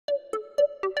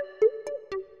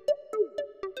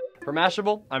For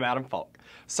Mashable, I'm Adam Falk.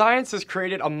 Science has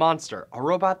created a monster, a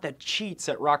robot that cheats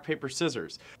at rock, paper,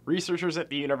 scissors. Researchers at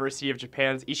the University of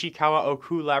Japan's Ishikawa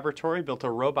Oku laboratory built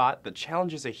a robot that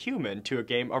challenges a human to a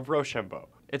game of Rochambeau.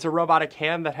 It's a robotic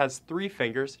hand that has 3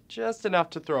 fingers, just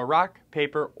enough to throw a rock,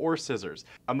 paper, or scissors.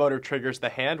 A motor triggers the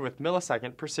hand with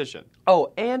millisecond precision.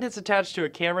 Oh, and it's attached to a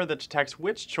camera that detects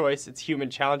which choice its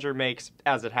human challenger makes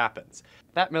as it happens.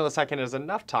 That millisecond is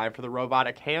enough time for the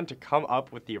robotic hand to come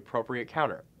up with the appropriate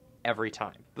counter. Every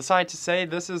time. The scientists say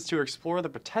this is to explore the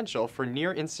potential for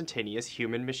near-instantaneous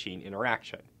human-machine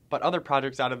interaction. But other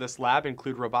projects out of this lab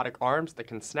include robotic arms that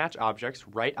can snatch objects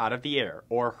right out of the air,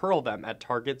 or hurl them at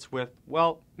targets with,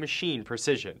 well, machine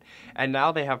precision. And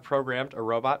now they have programmed a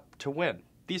robot to win.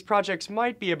 These projects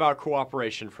might be about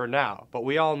cooperation for now, but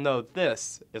we all know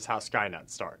this is how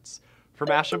Skynet starts. For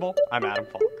Mashable, I'm Adam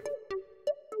Falk.